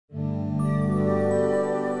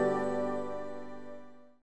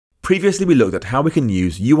Previously we looked at how we can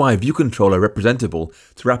use UIViewController representable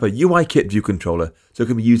to wrap a UIKit viewcontroller so it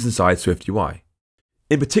can be used inside SwiftUI.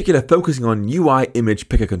 In particular focusing on UI image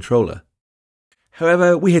picker controller.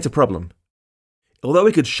 However, we hit a problem. Although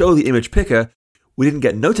we could show the image picker, we didn't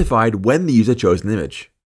get notified when the user chose an image.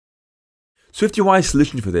 SwiftUI's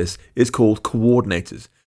solution for this is called coordinators,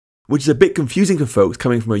 which is a bit confusing for folks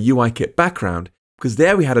coming from a UIKit background because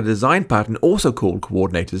there we had a design pattern also called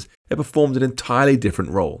coordinators that performed an entirely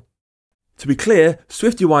different role. To be clear,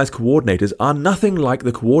 SwiftUI's coordinators are nothing like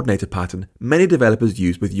the coordinator pattern many developers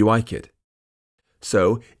use with UIKit.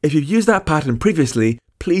 So, if you've used that pattern previously,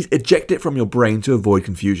 please eject it from your brain to avoid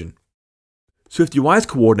confusion. SwiftUI's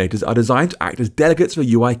coordinators are designed to act as delegates for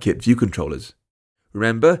UIKit viewcontrollers.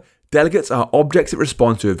 Remember, delegates are objects that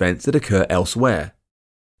respond to events that occur elsewhere.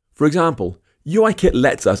 For example, UIKit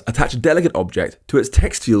lets us attach a delegate object to its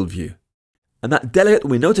text field view, and that delegate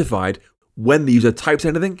will be notified when the user types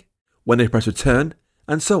anything, when they press return,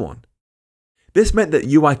 and so on. This meant that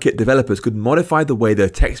UIKit developers could modify the way their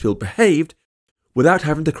text field behaved without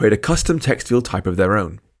having to create a custom text field type of their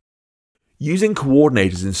own. Using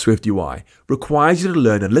coordinators in SwiftUI requires you to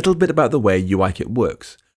learn a little bit about the way UIKit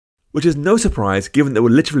works, which is no surprise given that we're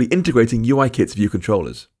literally integrating UIKit's view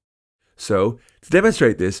controllers. So, to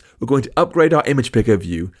demonstrate this, we're going to upgrade our image picker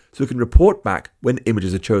view so we can report back when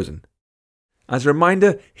images are chosen. As a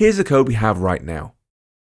reminder, here's the code we have right now.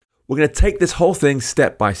 We're going to take this whole thing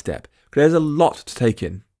step by step, because there's a lot to take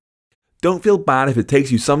in. Don't feel bad if it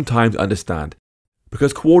takes you some time to understand,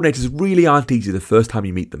 because coordinators really aren't easy the first time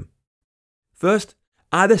you meet them. First,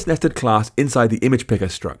 add this nested class inside the image picker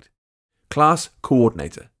struct. Class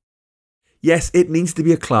coordinator. Yes, it needs to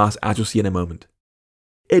be a class as you'll see in a moment.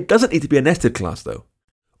 It doesn't need to be a nested class though,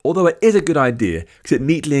 although it is a good idea because it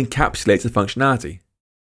neatly encapsulates the functionality.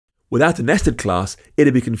 Without a nested class,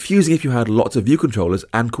 it'd be confusing if you had lots of view controllers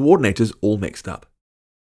and coordinators all mixed up.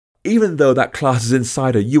 Even though that class is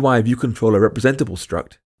inside a UIViewController representable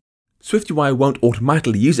struct, SwiftUI won't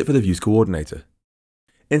automatically use it for the view's coordinator.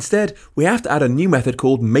 Instead, we have to add a new method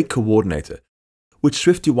called makeCoordinator, which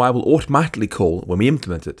SwiftUI will automatically call when we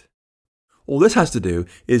implement it. All this has to do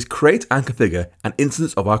is create and configure an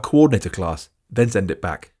instance of our coordinator class, then send it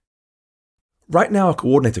back. Right now our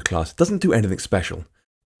coordinator class doesn't do anything special,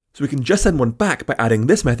 so we can just send one back by adding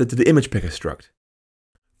this method to the image picker struct.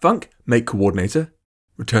 Func makeCoordinator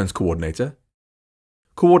returns coordinator,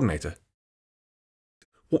 coordinator.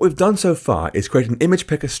 What we've done so far is create an image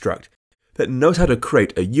picker struct that knows how to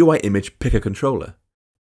create a UI image picker controller.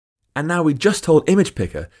 And now we just told image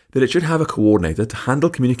picker that it should have a coordinator to handle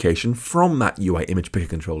communication from that UI image picker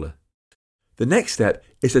controller. The next step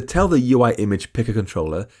is to tell the UI image picker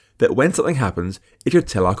controller that when something happens, it should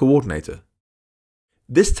tell our coordinator.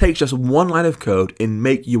 This takes just one line of code in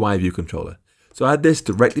make UIViewController, so add this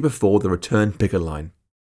directly before the return picker line.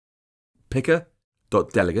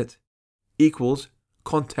 Picker.delegate equals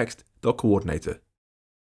context.coordinator.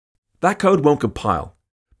 That code won't compile,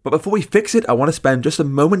 but before we fix it, I want to spend just a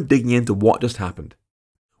moment digging into what just happened.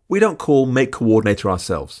 We don't call makeCoordinator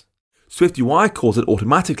ourselves. SwiftUI calls it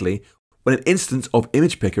automatically when an instance of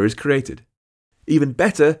image picker is created. Even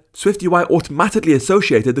better, SwiftUI automatically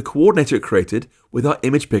associated the coordinator it created with our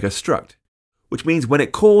image picker struct, which means when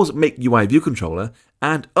it calls makeUIViewController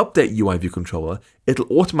and update UIViewController,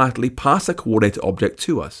 it'll automatically pass a coordinator object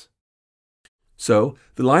to us. So,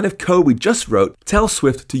 the line of code we just wrote tells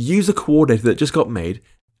Swift to use the coordinator that just got made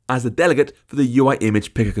as the delegate for the UI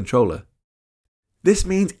image picker controller. This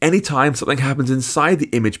means anytime something happens inside the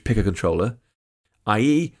image picker controller,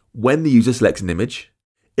 i.e. when the user selects an image,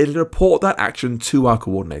 it'll report that action to our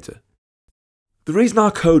coordinator. The reason our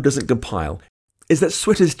code doesn't compile is that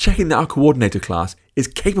Swift is checking that our coordinator class is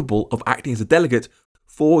capable of acting as a delegate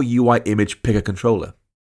for UI image picker controller,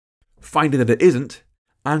 finding that it isn't,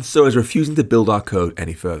 and so is refusing to build our code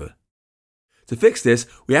any further. To fix this,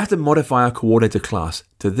 we have to modify our coordinator class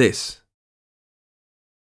to this: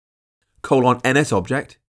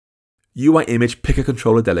 :NSObject, UI image picker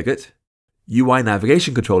controller delegate, UI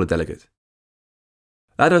navigation controller delegate.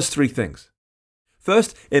 That does three things.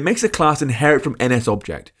 First, it makes a class inherit from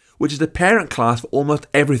NSObject, which is the parent class for almost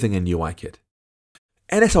everything in UIKit.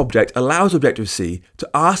 NSObject allows Objective-C to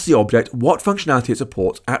ask the object what functionality it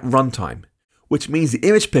supports at runtime, which means the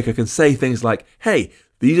image picker can say things like, hey,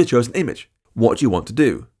 the user chose an image, what do you want to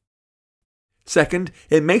do? Second,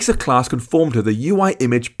 it makes a class conform to the UI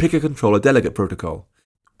image picker controller delegate protocol,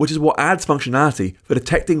 which is what adds functionality for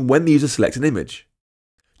detecting when the user selects an image.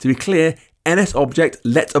 To be clear, NSObject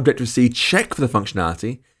lets Objective-C check for the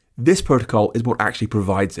functionality. This protocol is what actually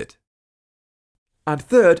provides it. And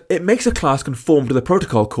third, it makes a class conform to the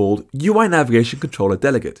protocol called UI navigation controller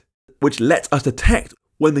delegate which lets us detect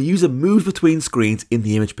when the user moves between screens in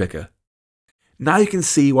the image picker. Now you can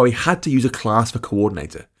see why we had to use a class for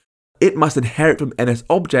coordinator. It must inherit from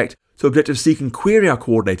NSObject, so Objective-C can query our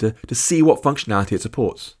coordinator to see what functionality it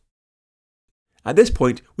supports. At this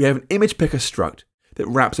point, we have an image picker struct that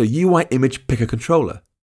wraps a UI image picker controller.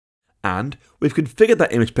 And we've configured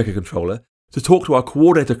that image picker controller to talk to our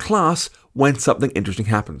coordinator class when something interesting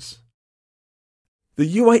happens.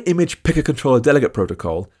 The UI image picker controller delegate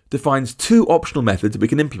protocol defines two optional methods we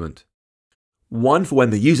can implement. One for when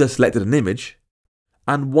the user selected an image,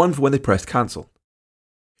 and one for when they pressed cancel.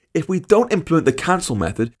 If we don't implement the cancel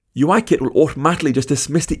method, UIKit will automatically just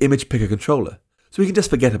dismiss the image picker controller, so we can just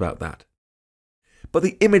forget about that. But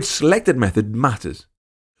the image selected method matters.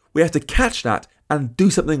 We have to catch that and do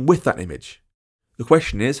something with that image. The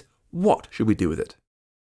question is, what should we do with it?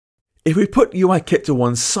 If we put UIKit to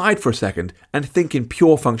one side for a second and think in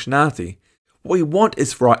pure functionality, what we want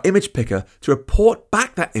is for our image picker to report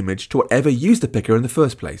back that image to whatever used the picker in the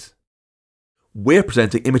first place. We're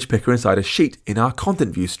presenting image picker inside a sheet in our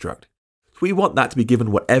content view struct, so we want that to be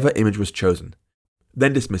given whatever image was chosen,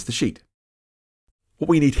 then dismiss the sheet. What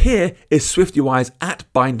we need here is SwiftUI's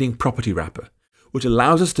 @binding property wrapper, which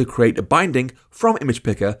allows us to create a binding from image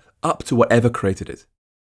picker up to whatever created it.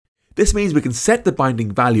 This means we can set the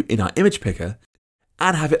binding value in our image picker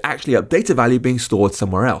and have it actually update a value being stored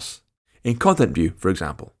somewhere else, in content view, for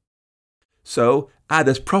example. So add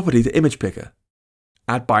this property to image picker,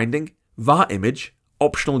 add binding var image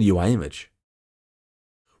optional UI image.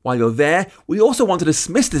 While you're there, we also want to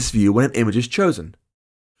dismiss this view when an image is chosen.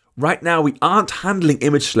 Right now we aren't handling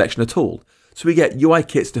image selection at all, so we get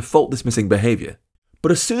UIKit's default dismissing behavior.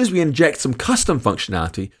 But as soon as we inject some custom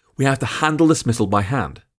functionality, we have to handle dismissal by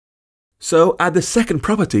hand. So add the second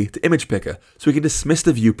property to image picker so we can dismiss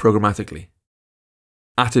the view programmatically.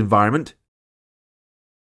 @environment,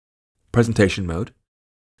 presentation mode,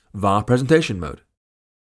 var presentation mode.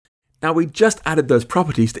 Now we just added those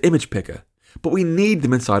properties to image picker, but we need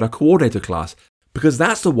them inside our coordinator class because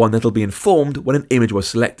that's the one that'll be informed when an image was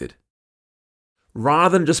selected.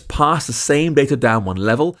 Rather than just pass the same data down one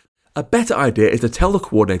level, a better idea is to tell the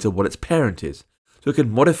coordinator what its parent is, so it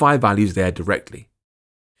can modify values there directly.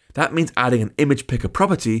 That means adding an image picker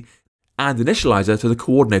property and initializer to the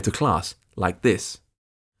coordinator class, like this.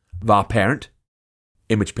 var parent,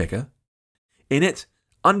 image picker, init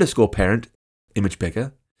underscore parent, image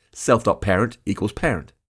picker, self.parent equals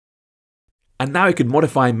parent. And now we can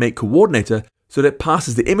modify make coordinator so that it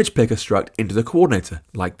passes the image picker struct into the coordinator,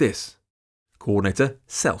 like this. Coordinator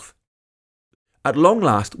self. At long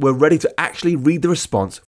last, we're ready to actually read the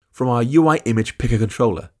response from our UI image picker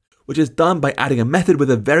controller, which is done by adding a method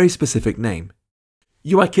with a very specific name.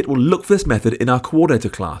 UIKit will look for this method in our coordinator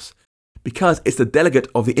class, because it's the delegate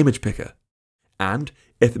of the image picker, and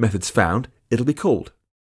if the method's found, it'll be called.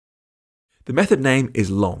 The method name is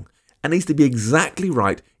long, and needs to be exactly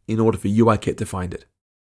right in order for UIKit to find it.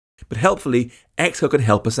 But helpfully, Xcode can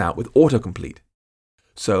help us out with autocomplete.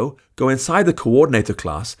 So, go inside the coordinator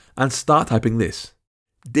class and start typing this,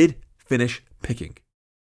 did finish picking.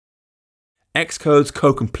 Xcode's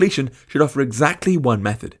code completion should offer exactly one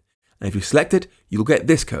method, and if you select it, you'll get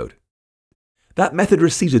this code. That method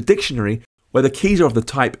receives a dictionary where the keys are of the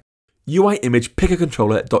type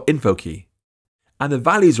UIImagePickerController.info key, and the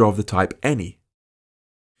values are of the type any.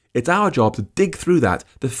 It's our job to dig through that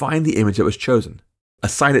to find the image that was chosen,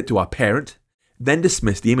 assign it to our parent, then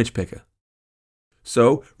dismiss the image picker.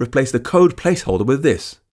 So replace the code placeholder with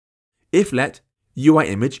this, if let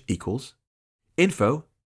UIImage equals info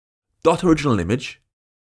dot original image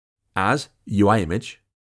as UIImage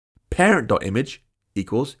parent.image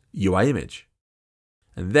equals UIImage,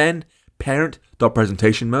 and then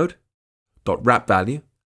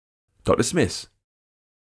parent.presentationMode.wrapValue.dismiss.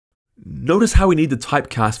 Notice how we need the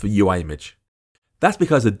typecast for UIImage. That's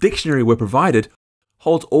because the dictionary we're provided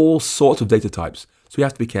holds all sorts of data types, so we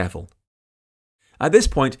have to be careful. At this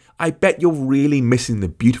point, I bet you're really missing the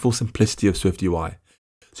beautiful simplicity of SwiftUI,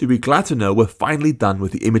 so you'll be glad to know we're finally done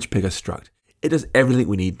with the image picker struct. It does everything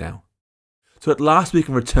we need now. So at last we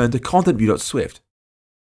can return to contentview.swift.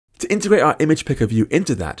 To integrate our image picker view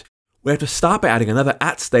into that, we have to start by adding another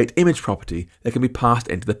 @state image property that can be passed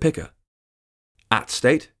into the picker.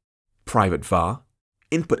 @state, private var,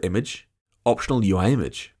 input image, optional UI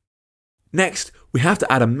image. Next, we have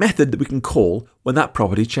to add a method that we can call when that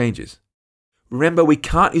property changes. Remember, we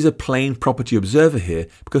can't use a plain property observer here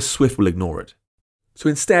because Swift will ignore it. So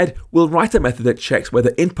instead, we'll write a method that checks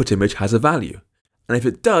whether input image has a value, and if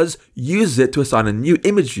it does, uses it to assign a new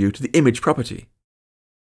image view to the image property.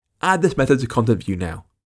 Add this method to content view now.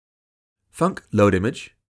 Func load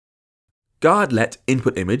image, guard let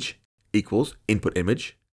input image equals input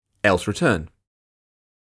image, else return.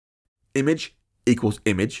 Image equals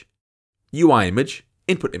image, UI image,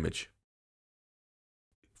 input image.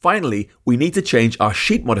 Finally, we need to change our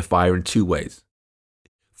sheet modifier in two ways.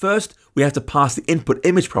 First, we have to pass the input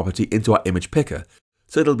image property into our image picker,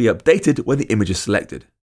 so it'll be updated when the image is selected.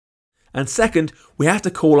 And second, we have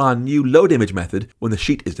to call our new load image method when the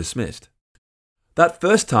sheet is dismissed. That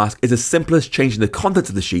first task is as simple as changing the contents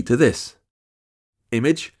of the sheet to this: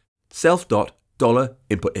 image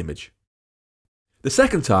self.$input image. The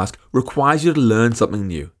second task requires you to learn something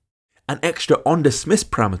new, an extra onDismiss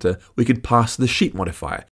parameter we can pass to the sheet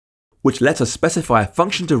modifier, which lets us specify a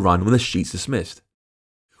function to run when the sheet's dismissed.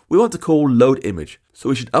 We want to call load image, so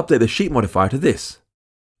we should update the sheet modifier to this: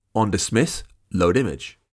 onDismiss load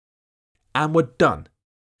image. And we're done.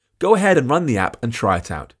 Go ahead and run the app and try it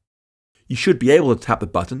out. You should be able to tap the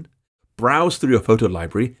button, browse through your photo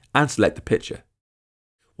library, and select the picture.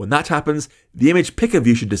 When that happens, the image picker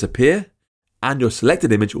view should disappear, and your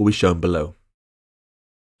selected image will be shown below.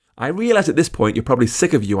 I realize at this point you're probably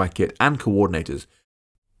sick of UIKit and coordinators,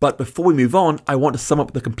 but before we move on, I want to sum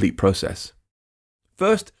up the complete process.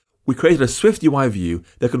 First, we created a SwiftUI view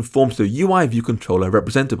that conforms to UIViewController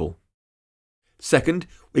representable. Second,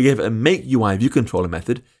 we gave it a makeUIViewController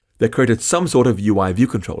method that created some sort of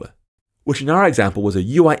UIViewController, which in our example was a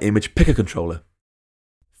UIImagePickerController.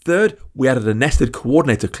 Third, we added a nested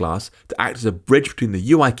coordinator class to act as a bridge between the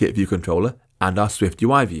UIKit viewcontroller and our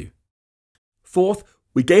SwiftUI view. Fourth,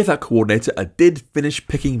 we gave that coordinator a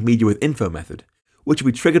didFinishPickingMediaWithInfo method, which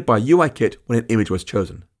would be triggered by UIKit when an image was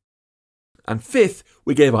chosen. And fifth,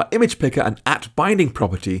 we gave our image picker an @binding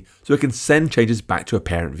property so it can send changes back to a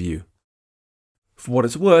parent view. For what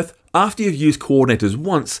it's worth, after you've used coordinators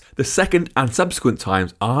once, the second and subsequent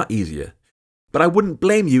times are easier. But I wouldn't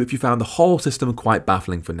blame you if you found the whole system quite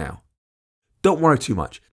baffling for now. Don't worry too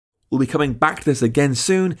much. We'll be coming back to this again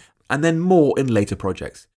soon, and then more in later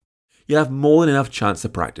projects. You'll have more than enough chance to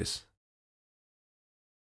practice.